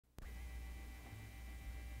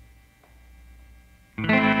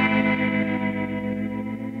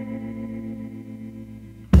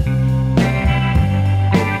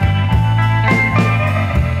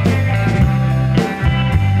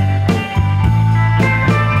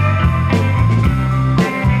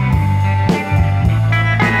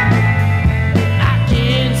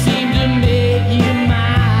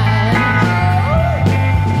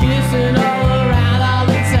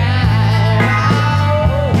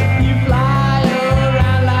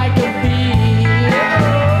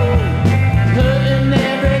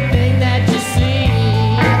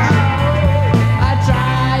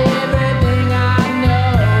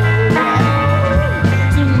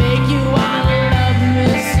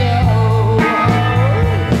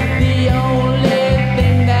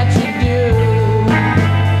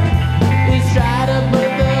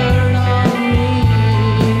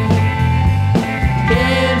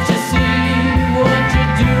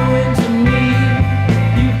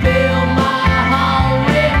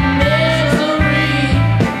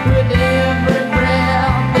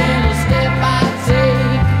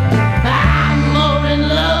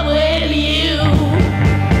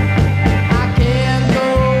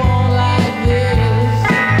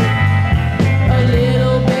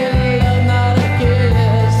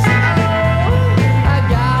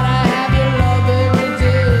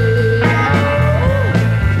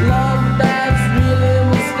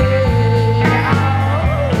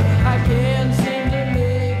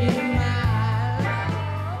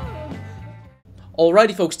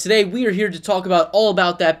Alrighty folks, today we are here to talk all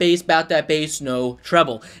about that bass, no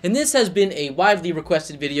treble. And this has been a widely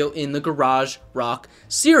requested video in the Garage Rock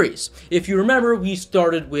series. If you remember, we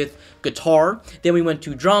started with guitar, then we went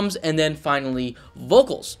to drums, and then finally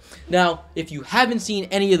vocals. Now, if you haven't seen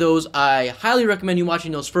any of those, I highly recommend you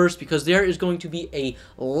watching those first because there is going to be a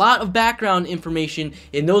lot of background information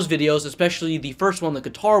in those videos, especially the first one, the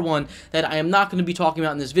guitar one, that I am not going to be talking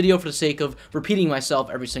about in this video for the sake of repeating myself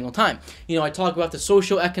every single time. You know, I talk about the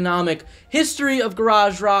socio-economic history of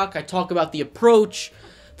garage rock, I talk about the approach,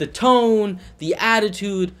 the tone, the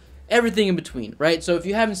attitude, everything in between, right? So if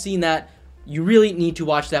you haven't seen that, you really need to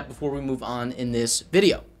watch that before we move on in this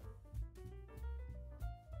video.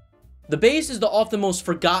 The bass is the often most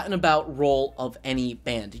forgotten about role of any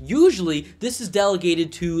band. Usually, this is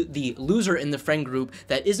delegated to the loser in the friend group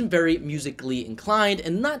that isn't very musically inclined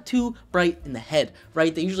and not too bright in the head,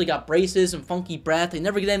 right? They usually got braces and funky breath. They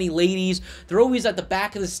never get any ladies. They're always at the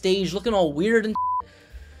back of the stage looking all weird and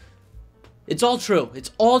It's all true.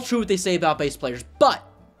 It's all true what they say about bass players, but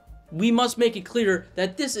we must make it clear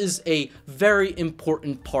that this is a very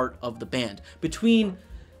important part of the band. Between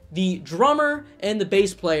the drummer and the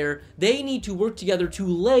bass player, they need to work together to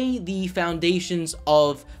lay the foundations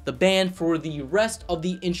of the band for the rest of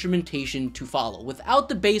the instrumentation to follow. Without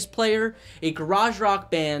the bass player, a garage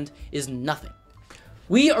rock band is nothing.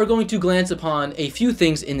 We are going to glance upon a few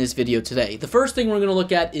things in this video today. The first thing we're going to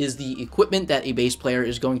look at is the equipment that a bass player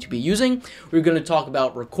is going to be using. We're going to talk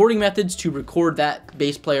about recording methods to record that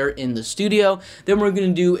bass player in the studio. Then we're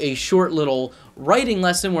going to do a short little writing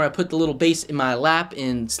lesson where I put the little bass in my lap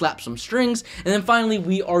and slap some strings. And then finally,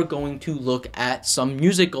 we are going to look at some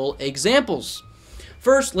musical examples.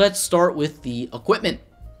 First, let's start with the equipment.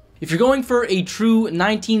 If you're going for a true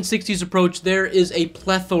 1960s approach, there is a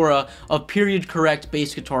plethora of period-correct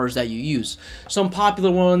bass guitars that you use. Some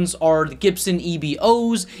popular ones are the Gibson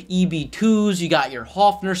EB-0s, EB-2s, you got your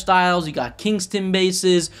Hofner styles, you got Kingston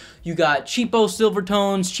basses, you got cheapo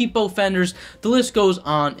Silvertones, cheapo Fenders, the list goes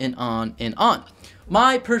on and on and on.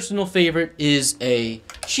 My personal favorite is a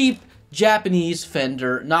cheap Japanese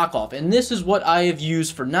Fender knockoff, and this is what I have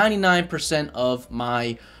used for 99% of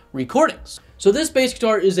my recordings. So this bass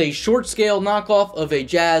guitar is a short scale knockoff of a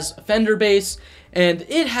jazz Fender bass, and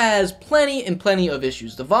it has plenty of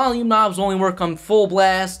issues. The volume knobs only work on full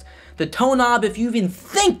blast. The tone knob, if you even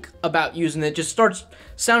think about using it, just starts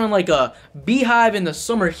sounding like a beehive in the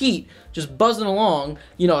summer heat, just buzzing along.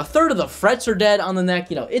 You know, a third of the frets are dead on the neck.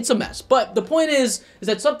 You know, it's a mess. But the point is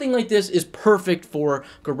that something like this is perfect for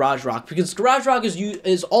garage rock, because garage rock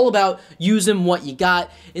is all about using what you got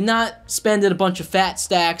and not spending a bunch of fat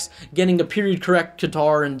stacks, getting a period correct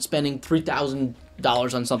guitar and spending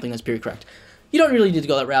 $3,000 on something that's period correct. You don't really need to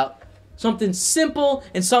go that route. Something simple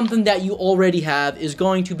and something that you already have is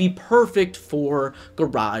going to be perfect for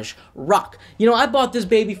garage rock. You know, I bought this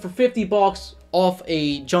baby for 50 bucks off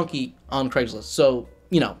a junkie on Craigslist. So,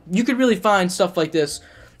 you know, you could really find stuff like this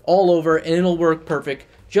all over and it'll work perfect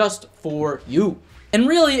just for you. And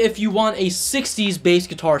really, if you want a 60s bass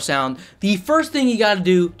guitar sound, the first thing you gotta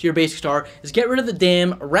do to your bass guitar is get rid of the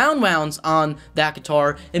damn round wounds on that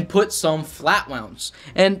guitar and put some flat wounds.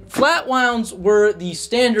 And flat wounds were the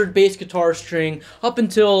standard bass guitar string up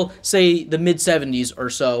until, say, the mid-70s or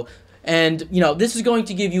so. And, you know, this is going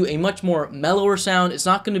to give you a much more mellower sound. It's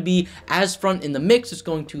not going to be as front in the mix. It's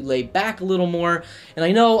going to lay back a little more. And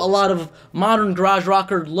I know a lot of modern garage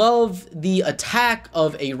rockers love the attack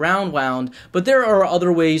of a round wound, but there are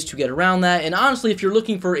other ways to get around that. And honestly, if you're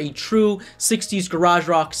looking for a true 60s garage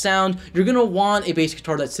rock sound, you're going to want a bass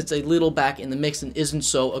guitar that sits a little back in the mix and isn't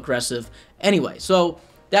so aggressive anyway. So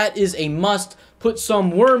that is a must. Put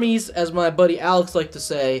some wormies, as my buddy Alex likes to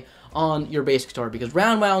say, on your bass guitar, because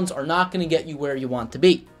round wounds are not going to get you where you want to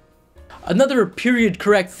be. Another period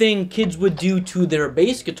correct thing kids would do to their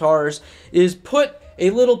bass guitars is put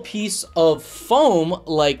a little piece of foam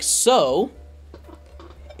like so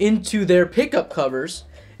into their pickup covers,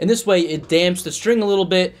 and this way it damps the string a little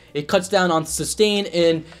bit, it cuts down on sustain,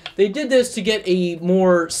 and they did this to get a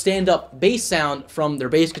more stand-up bass sound from their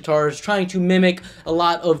bass guitars, trying to mimic a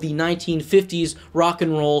lot of the 1950s rock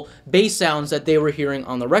and roll bass sounds that they were hearing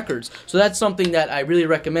on the records. So that's something that I really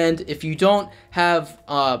recommend. If you don't have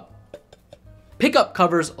pickup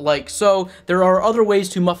covers like so, there are other ways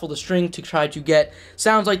to muffle the string to try to get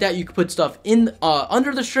sounds like that. You can put stuff in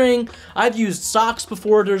under the string. I've used socks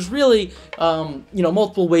before. There's really you know,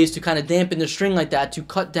 multiple ways to kind of dampen the string like that to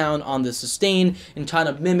cut down on the sustain and kind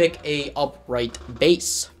of mimic a upright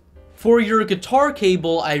bass. For your guitar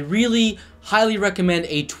cable, I really highly recommend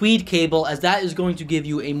a tweed cable, as that is going to give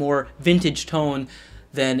you a more vintage tone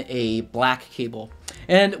than a black cable.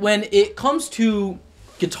 And when it comes to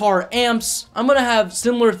guitar amps, I'm going to have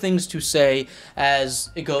similar things to say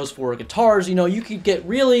as it goes for guitars. You know, you could get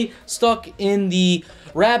really stuck in the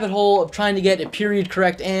rabbit hole of trying to get a period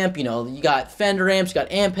correct amp. You know, you got Fender amps, you got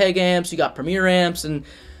Ampeg amps, you got Premier amps, and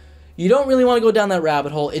you don't really want to go down that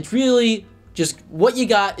rabbit hole. It's really just what you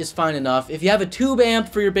got is fine enough. If you have a tube amp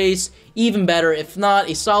for your bass, even better. If not,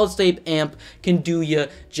 a solid state amp can do you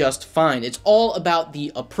just fine. It's all about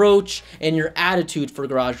the approach and your attitude for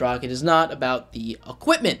garage rock. It is not about the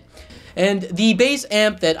equipment. And the bass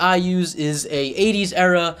amp that I use is a 80s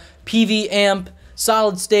era PV amp,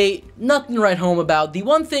 solid state, nothing to write home about. The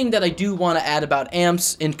one thing that I do want to add about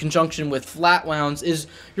amps in conjunction with flat wounds is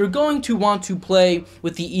you're going to want to play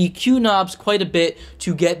with the EQ knobs quite a bit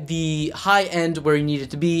to get the high end where you need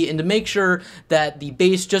it to be, and to make sure that the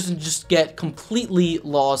bass doesn't just get completely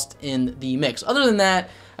lost in the mix. Other than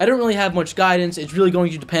that, I don't really have much guidance. It's really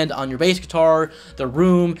going to depend on your bass guitar, the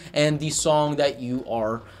room, and the song that you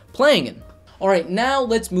are playing in. Alright, now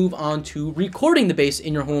let's move on to recording the bass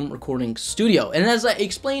in your home recording studio. And as I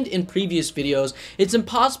explained in previous videos, it's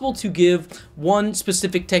impossible to give one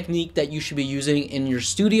specific technique that you should be using in your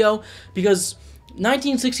studio, because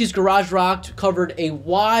 1960s garage rock covered a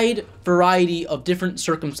wide variety of different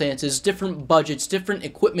circumstances, different budgets, different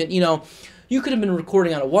equipment. You know, you could have been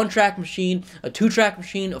recording on a 1-track machine, a 2-track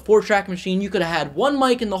machine, a 4-track machine. You could have had one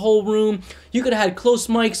mic in the whole room. You could have had close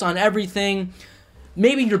mics on everything.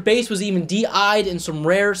 Maybe your bass was even DI'd in some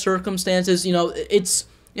rare circumstances. You know, it's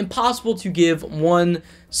impossible to give one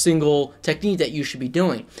single technique that you should be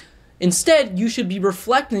doing. Instead, you should be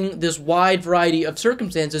reflecting this wide variety of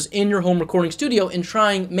circumstances in your home recording studio and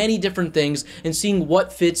trying many different things and seeing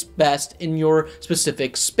what fits best in your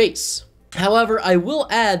specific space. However, I will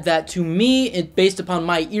add that to me, based upon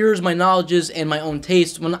my ears, my knowledges, and my own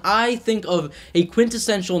taste, when I think of a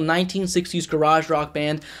quintessential 1960s garage rock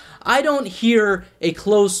band, I don't hear a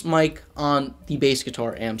close mic on the bass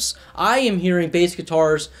guitar amps. I am hearing bass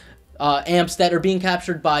guitars, amps that are being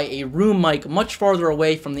captured by a room mic much farther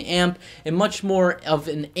away from the amp and much more of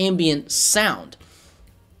an ambient sound.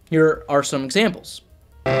 Here are some examples.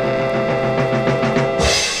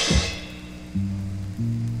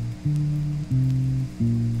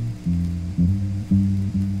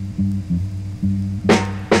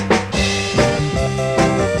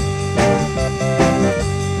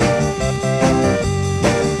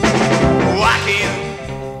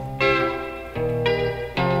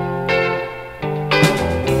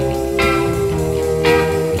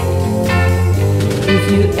 If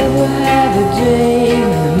you ever have a day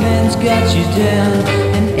when the man's got you down,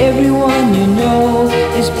 and everyone you know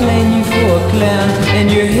is playing you for a clown,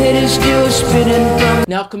 and your head is still spinning from...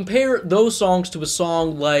 Now compare those songs to a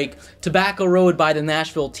song like Tobacco Road by the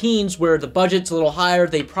Nashville Teens, where the budget's a little higher.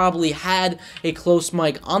 They probably had a close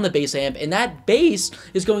mic on the bass amp, and that bass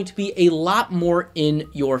is going to be a lot more in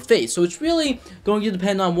your face. So it's really going to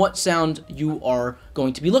depend on what sound you are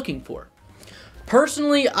going to be looking for.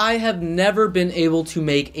 Personally, I have never been able to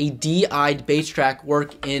make a DI'd bass track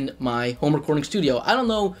work in my home recording studio. I don't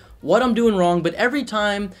know what I'm doing wrong, but every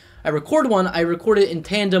time I record one, I record it in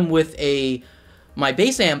tandem with my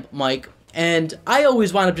bass amp mic, and I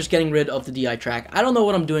always wind up just getting rid of the DI track. I don't know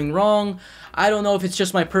what I'm doing wrong. I don't know if it's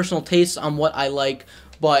just my personal taste on what I like,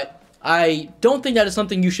 but I don't think that is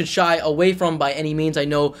something you should shy away from by any means. I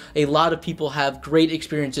know a lot of people have great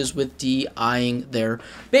experiences with DIing their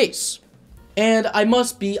bass. And I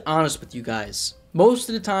must be honest with you guys. Most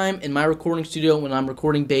of the time in my recording studio when I'm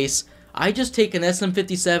recording bass, I just take an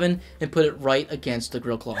SM57 and put it right against the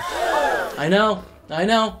grill cloth. I know.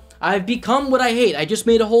 I've become what I hate. I just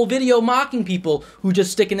made a whole video mocking people who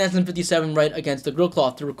just stick an SM57 right against the grill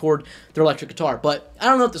cloth to record their electric guitar. But I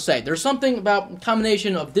don't know what to say. There's something about a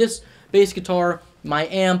combination of this bass guitar, my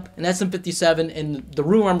amp, an SM57, and the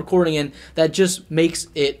room I'm recording in that just makes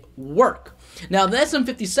it work. Now, the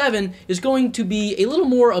SM57 is going to be a little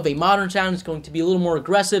more of a modern sound. It's going to be a little more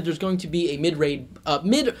aggressive. There's going to be a mid-range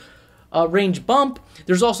bump.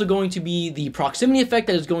 There's also going to be the proximity effect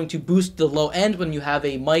that is going to boost the low end when you have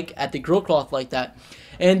a mic at the grill cloth like that.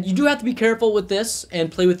 And you do have to be careful with this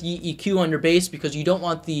and play with the EQ on your bass, because you don't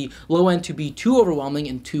want the low end to be too overwhelming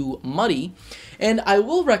and too muddy. And I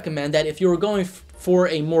will recommend that if you're going for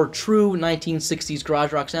a more true 1960s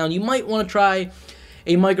garage rock sound, you might want to try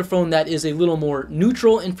a microphone that is a little more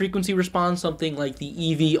neutral in frequency response, something like the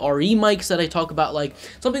EV-RE mics that I talk about. Like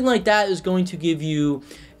something like that is going to give you,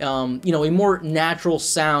 you know, a more natural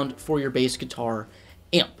sound for your bass guitar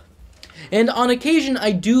amp. And on occasion,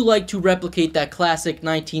 I do like to replicate that classic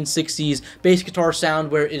 1960s bass guitar sound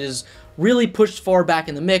where it is really pushed far back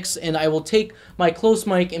in the mix, and I will take my close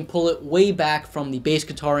mic and pull it way back from the bass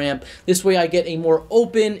guitar amp. This way I get a more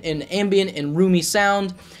open and ambient and roomy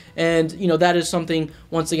sound, and you know, that is something,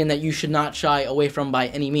 once again, that you should not shy away from by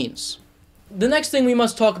any means. The next thing we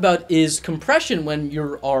must talk about is compression when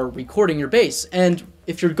you are recording your bass. And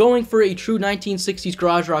if you're going for a true 1960s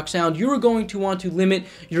garage rock sound, you are going to want to limit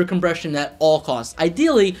your compression at all costs.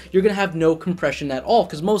 Ideally, you're going to have no compression at all,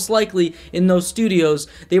 because most likely in those studios,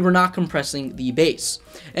 they were not compressing the bass.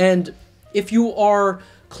 And if you are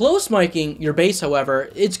close micing your bass, however,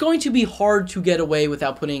 it's going to be hard to get away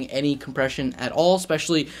without putting any compression at all,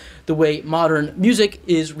 especially the way modern music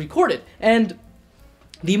is recorded. And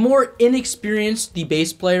the more inexperienced the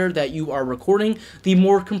bass player that you are recording, the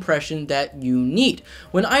more compression that you need.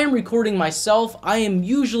 When I am recording myself, I am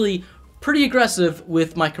usually pretty aggressive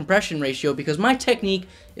with my compression ratio because my technique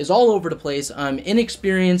is all over the place. I'm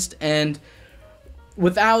inexperienced, and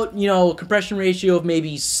without, you know, a compression ratio of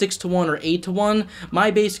maybe 6-to-1 or 8-to-1, my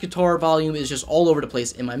bass guitar volume is just all over the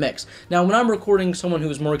place in my mix. Now, when I'm recording someone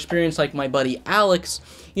who's more experienced, like my buddy Alex,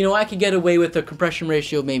 you know, I could get away with a compression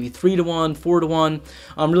ratio of maybe 3-to-1, 4-to-1.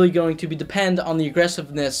 I'm really going to depend on the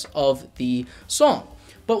aggressiveness of the song.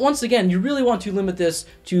 But once again, you really want to limit this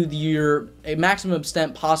to a maximum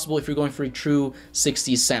extent possible if you're going for a true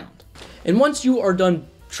 60s sound. And once you are done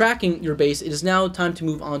tracking your bass, it is now time to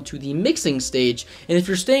move on to the mixing stage. And if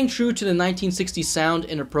you're staying true to the 1960s sound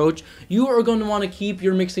and approach, you are going to want to keep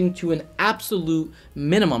your mixing to an absolute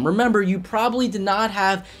minimum. Remember, you probably did not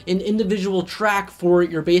have an individual track for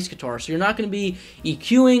your bass guitar, so you're not going to be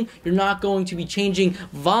EQing, you're not going to be changing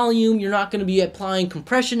volume, you're not going to be applying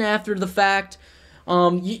compression after the fact.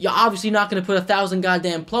 You're obviously not going to put 1,000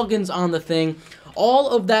 goddamn plugins on the thing. All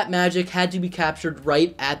of that magic had to be captured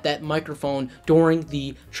right at that microphone during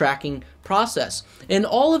the tracking process. And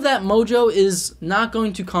all of that mojo is not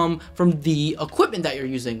going to come from the equipment that you're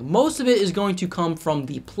using. Most of it is going to come from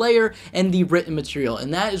the player and the written material.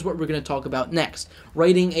 And that is what we're going to talk about next,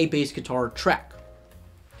 writing a bass guitar track.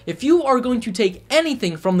 If you are going to take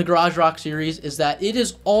anything from the Garage Rock series, is that it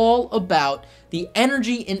is all about the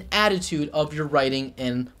energy and attitude of your writing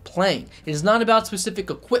and playing. It is not about specific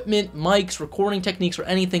equipment, mics, recording techniques, or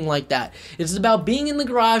anything like that. It is about being in the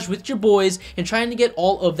garage with your boys and trying to get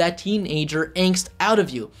all of that teenager angst out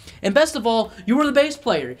of you. And best of all, you were the bass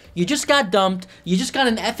player. You just got dumped, you just got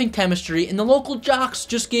an effing chemistry, and the local jocks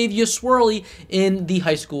just gave you a swirly in the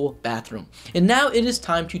high school bathroom. And now it is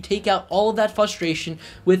time to take out all of that frustration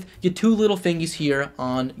with your two little fingies here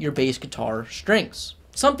on your bass guitar strings.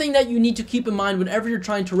 Something that you need to keep in mind whenever you're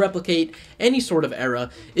trying to replicate any sort of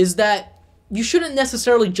era is that you shouldn't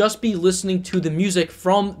necessarily just be listening to the music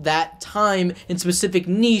from that time and specific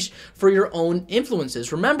niche for your own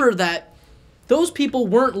influences. Remember that those people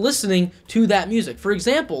weren't listening to that music. For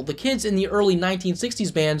example, the kids in the early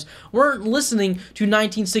 1960s bands weren't listening to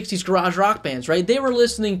 1960s garage rock bands, right? They were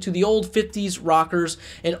listening to the old 50s rockers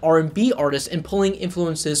and R&B artists and pulling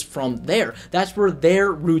influences from there. That's where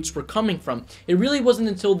their roots were coming from. It really wasn't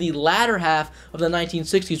until the latter half of the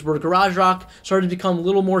 1960s where garage rock started to become a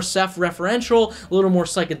little more self-referential, a little more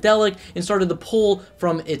psychedelic, and started to pull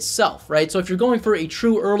from itself, right? So if you're going for a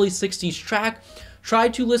true early 60s track, try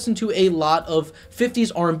to listen to a lot of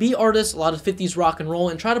 50s R&B artists, a lot of 50s rock and roll,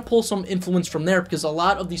 and try to pull some influence from there, because a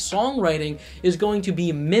lot of the songwriting is going to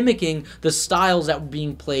be mimicking the styles that were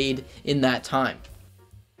being played in that time.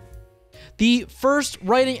 The first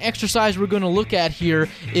writing exercise we're going to look at here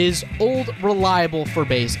is Old Reliable for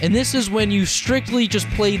bass, and this is when you strictly just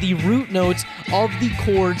play the root notes of the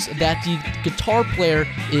chords that the guitar player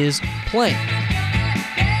is playing.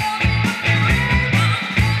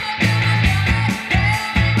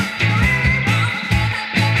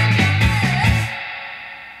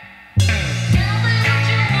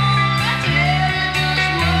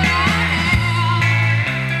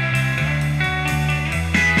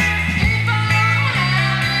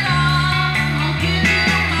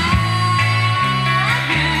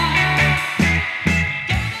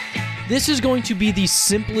 This is going to be the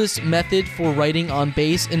simplest method for writing on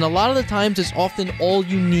bass, and a lot of the times it's often all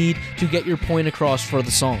you need to get your point across for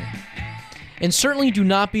the song. And certainly do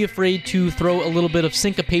not be afraid to throw a little bit of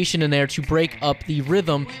syncopation in there to break up the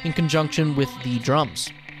rhythm in conjunction with the drums.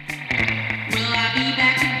 Will I be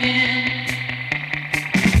back again?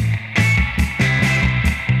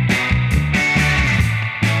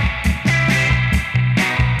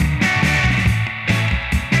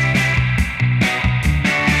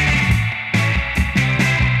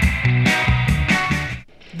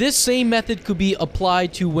 This same method could be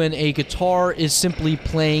applied to when a guitar is simply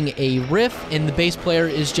playing a riff and the bass player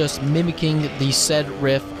is just mimicking the said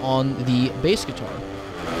riff on the bass guitar.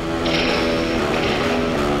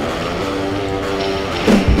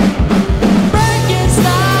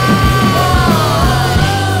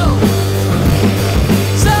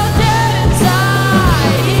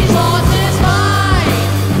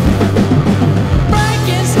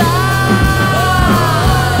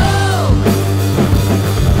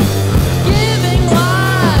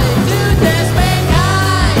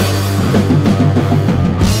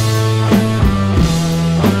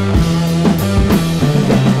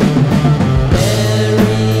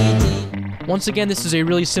 Once again, this is a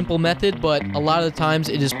really simple method, but a lot of the times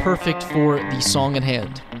it is perfect for the song at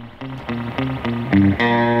hand.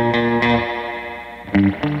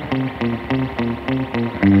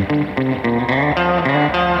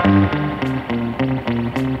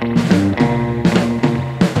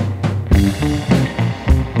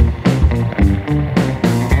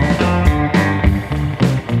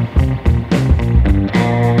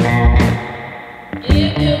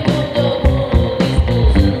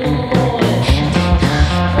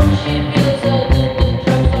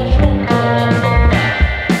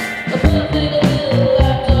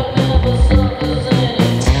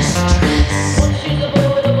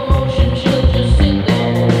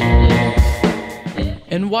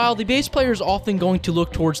 And while the bass player is often going to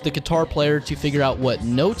look towards the guitar player to figure out what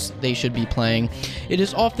notes they should be playing, it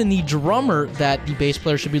is often the drummer that the bass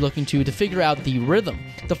player should be looking to figure out the rhythm.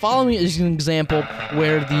 The following is an example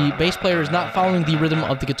where the bass player is not following the rhythm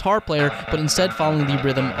of the guitar player, but instead following the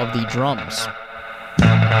rhythm of the drums.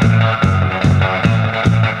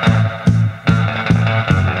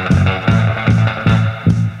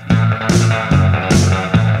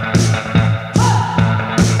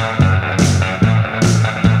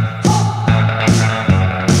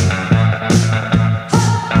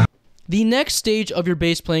 The next stage of your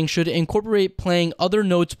bass playing should incorporate playing other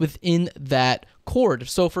notes within that chord.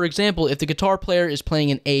 So for example, if the guitar player is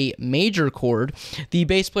playing an A major chord, the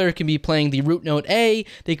bass player can be playing the root note A,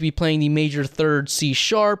 they could be playing the major third C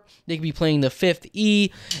sharp, they could be playing the fifth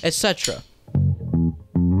E, etc.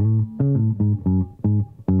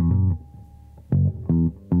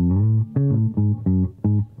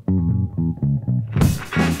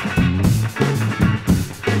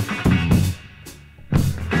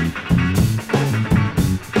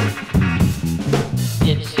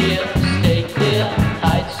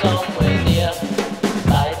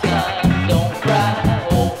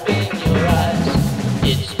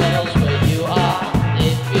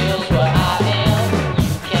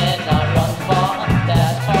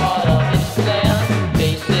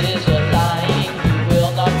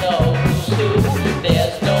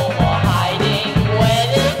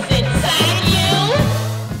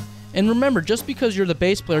 And remember, just because you're the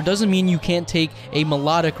bass player doesn't mean you can't take a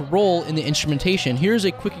melodic role in the instrumentation. Here's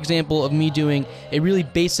a quick example of me doing a really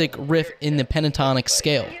basic riff in the pentatonic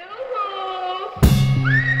scale.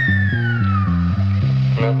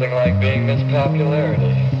 Nothing like being Miss Popularity.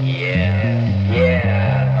 Yeah.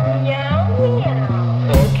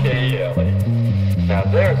 Okay, Ellie. Now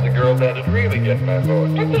there's the girl that'd really get my vote.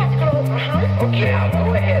 Let's ask her over, huh? Okay, I'll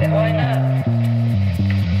go ahead. Why not?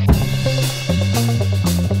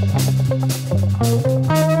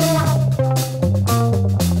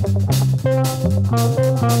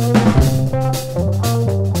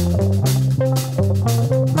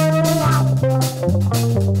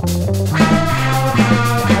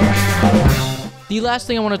 The last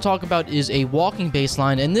thing I want to talk about is a walking bass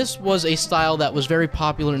line, and this was a style that was very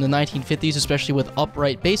popular in the 1950s, especially with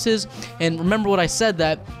upright basses. And remember what I said,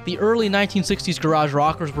 that the early 1960s garage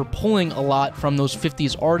rockers were pulling a lot from those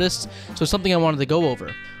 50s artists, so something I wanted to go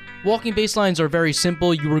over. Walking bass lines are very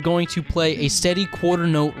simple. You are going to play a steady quarter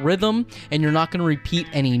note rhythm, and you're not going to repeat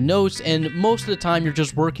any notes, and most of the time you're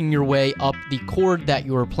just working your way up the chord that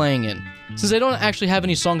you are playing in. Since I don't actually have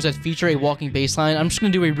any songs that feature a walking bass line, I'm just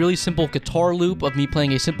going to do a really simple guitar loop of me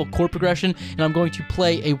playing a simple chord progression, and I'm going to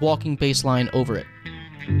play a walking bass line over it.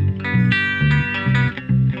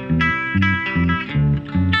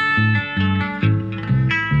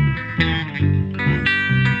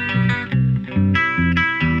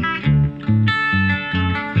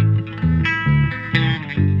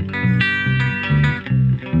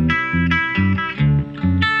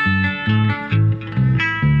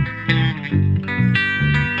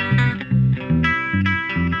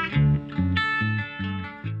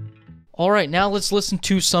 Alright, now let's listen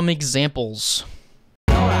to some examples.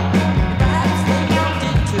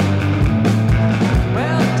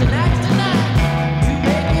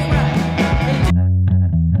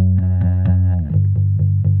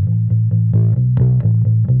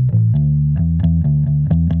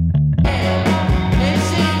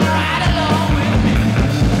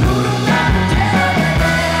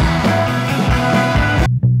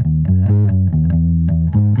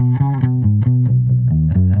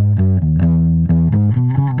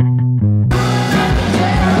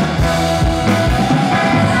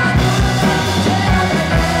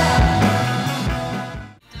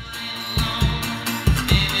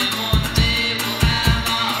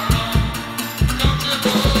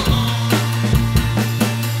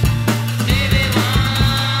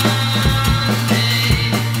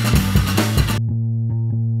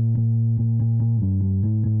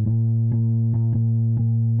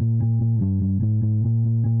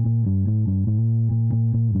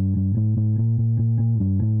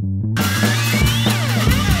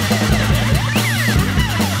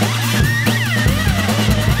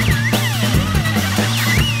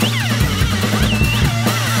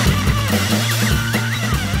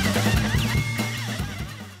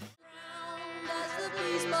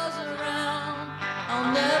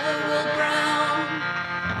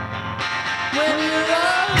 when you're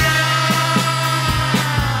around.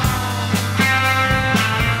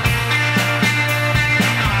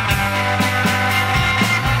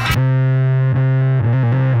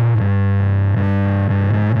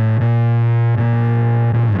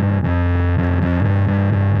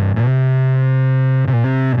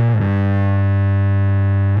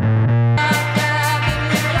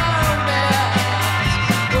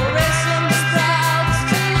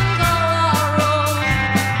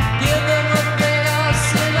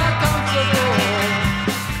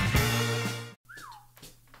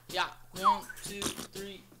 Yeah, 1, 2,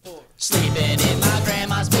 3, 4. Sleeping in my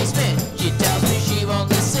grandma's basement. She tells me she won't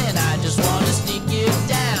listen. I just want to sneak you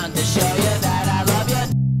down to show you that I love you.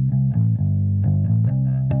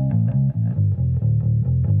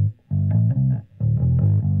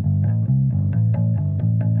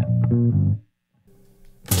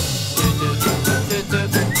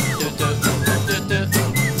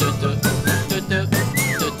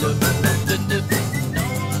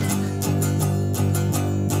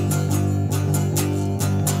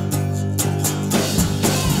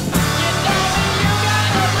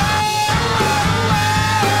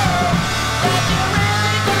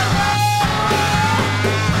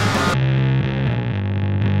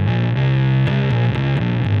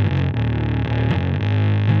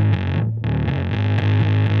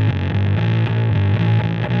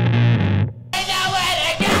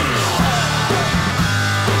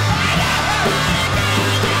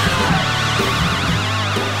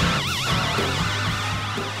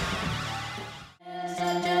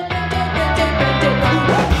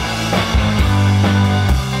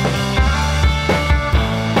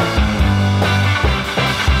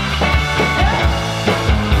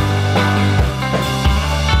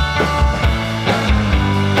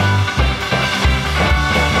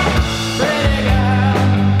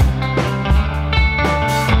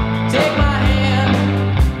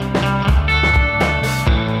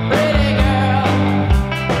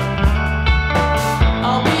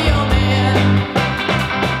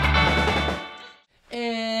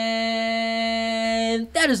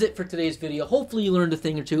 That is it for today's video. Hopefully you learned a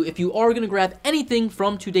thing or two. If you are going to grab anything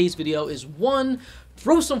from today's video is 1,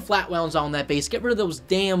 throw some flat wounds on that bass. Get rid of those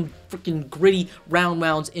damn freaking gritty round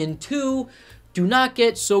wounds. And 2, do not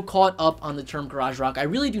get so caught up on the term garage rock. I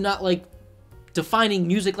really do not like defining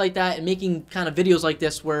music like that and making kind of videos like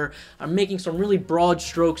this where I'm making some really broad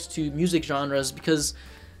strokes to music genres, because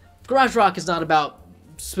garage rock is not about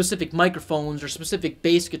specific microphones or specific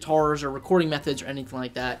bass guitars or recording methods or anything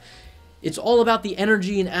like that. It's all about the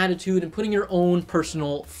energy and attitude and putting your own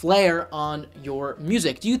personal flair on your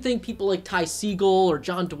music. Do you think people like Ty Segall or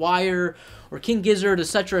John Dwyer or King Gizzard,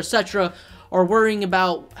 etc., are worrying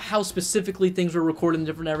about how specifically things were recorded in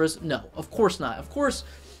different eras? No, of course not. Of course,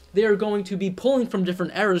 they are going to be pulling from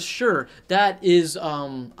different eras, sure, that is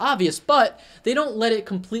obvious, but they don't let it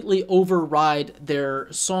completely override their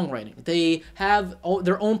songwriting. They have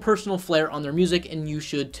their own personal flair on their music, and you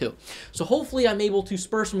should too. So hopefully I'm able to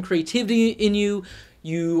spur some creativity in you.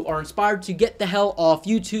 You are inspired to get the hell off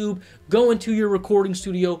YouTube, go into your recording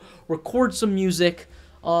studio, record some music.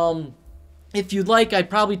 If you'd like, I'd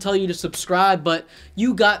probably tell you to subscribe, but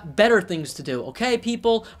you got better things to do, okay,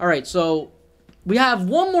 people? All right, so we have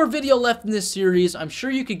one more video left in this series. I'm sure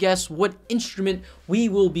you could guess what instrument we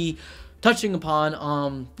will be touching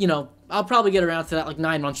upon. You know, I'll probably get around to that like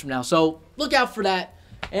 9 months from now. So look out for that.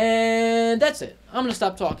 And that's it. I'm going to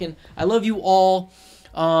stop talking. I love you all.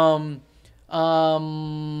 I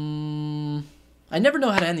never know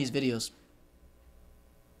how to end these videos.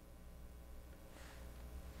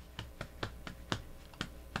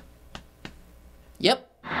 Yep.